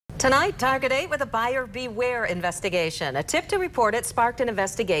Tonight, Target 8 with a buyer beware investigation. A tip to report it sparked an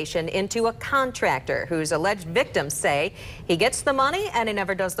investigation into a contractor whose alleged victims say he gets the money and he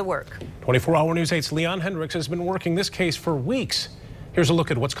never does the work. 24-Hour News 8's Leon Hendricks has been working this case for weeks. Here's a look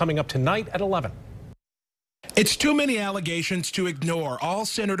at what's coming up tonight at 11. It's too many allegations to ignore, all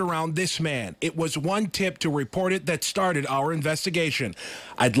centered around this man. It was one tip to report it that started our investigation.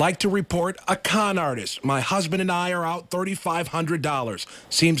 I'd like to report a con artist. My husband and I are out $3,500.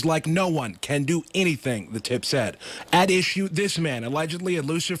 Seems like no one can do anything, the tip said. At issue, this man, allegedly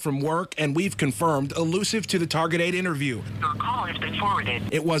elusive from work, and we've confirmed elusive to the Target 8 interview. Your call has been forwarded.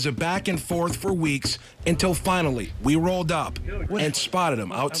 It was a back and forth for weeks until finally we rolled up and spotted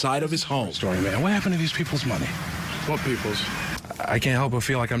him outside of his home. Story, man. What happened to these people's money? What people's? I can't help but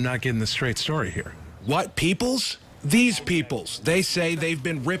feel like I'm not getting the straight story here. What peoples? These peoples. They say they've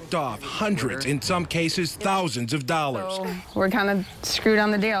been ripped off hundreds, in some cases thousands of dollars. So we're kind of screwed on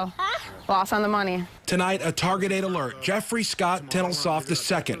the deal. Loss on the money. Tonight, a Target 8 alert. Jeffrey Scott Tenelsoff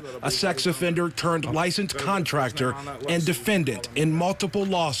II, a sex offender turned licensed contractor and defendant in multiple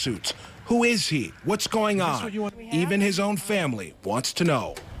lawsuits. Who is he? What's going on? Even his own family wants to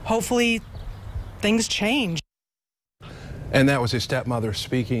know. Hopefully things change. And that was his stepmother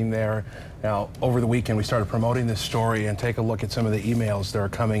speaking there. Now, over the weekend, we started promoting this story, and take a look at some of the emails that are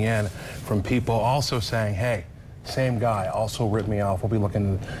coming in from people also saying, hey, same guy also ripped me off. We'll be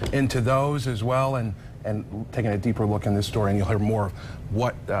looking into those as well and taking a deeper look in this story, and you'll hear more of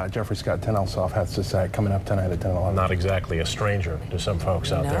what Jeffrey Scott Tenelsoff has to say coming up tonight at 10:11. Not exactly a stranger to some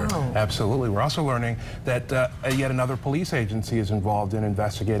folks out there. Absolutely. We're also learning that yet another police agency is involved in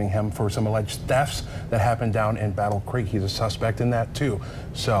investigating him for some alleged thefts that happened down in Battle Creek. He's a suspect in that too.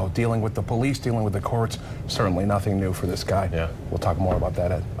 So dealing with the police, dealing with the courts, certainly nothing new for this guy. Yeah. We'll talk more about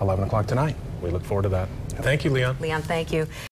that at 11 o'clock tonight. We look forward to that. Thank you, Leon. Leon, thank you.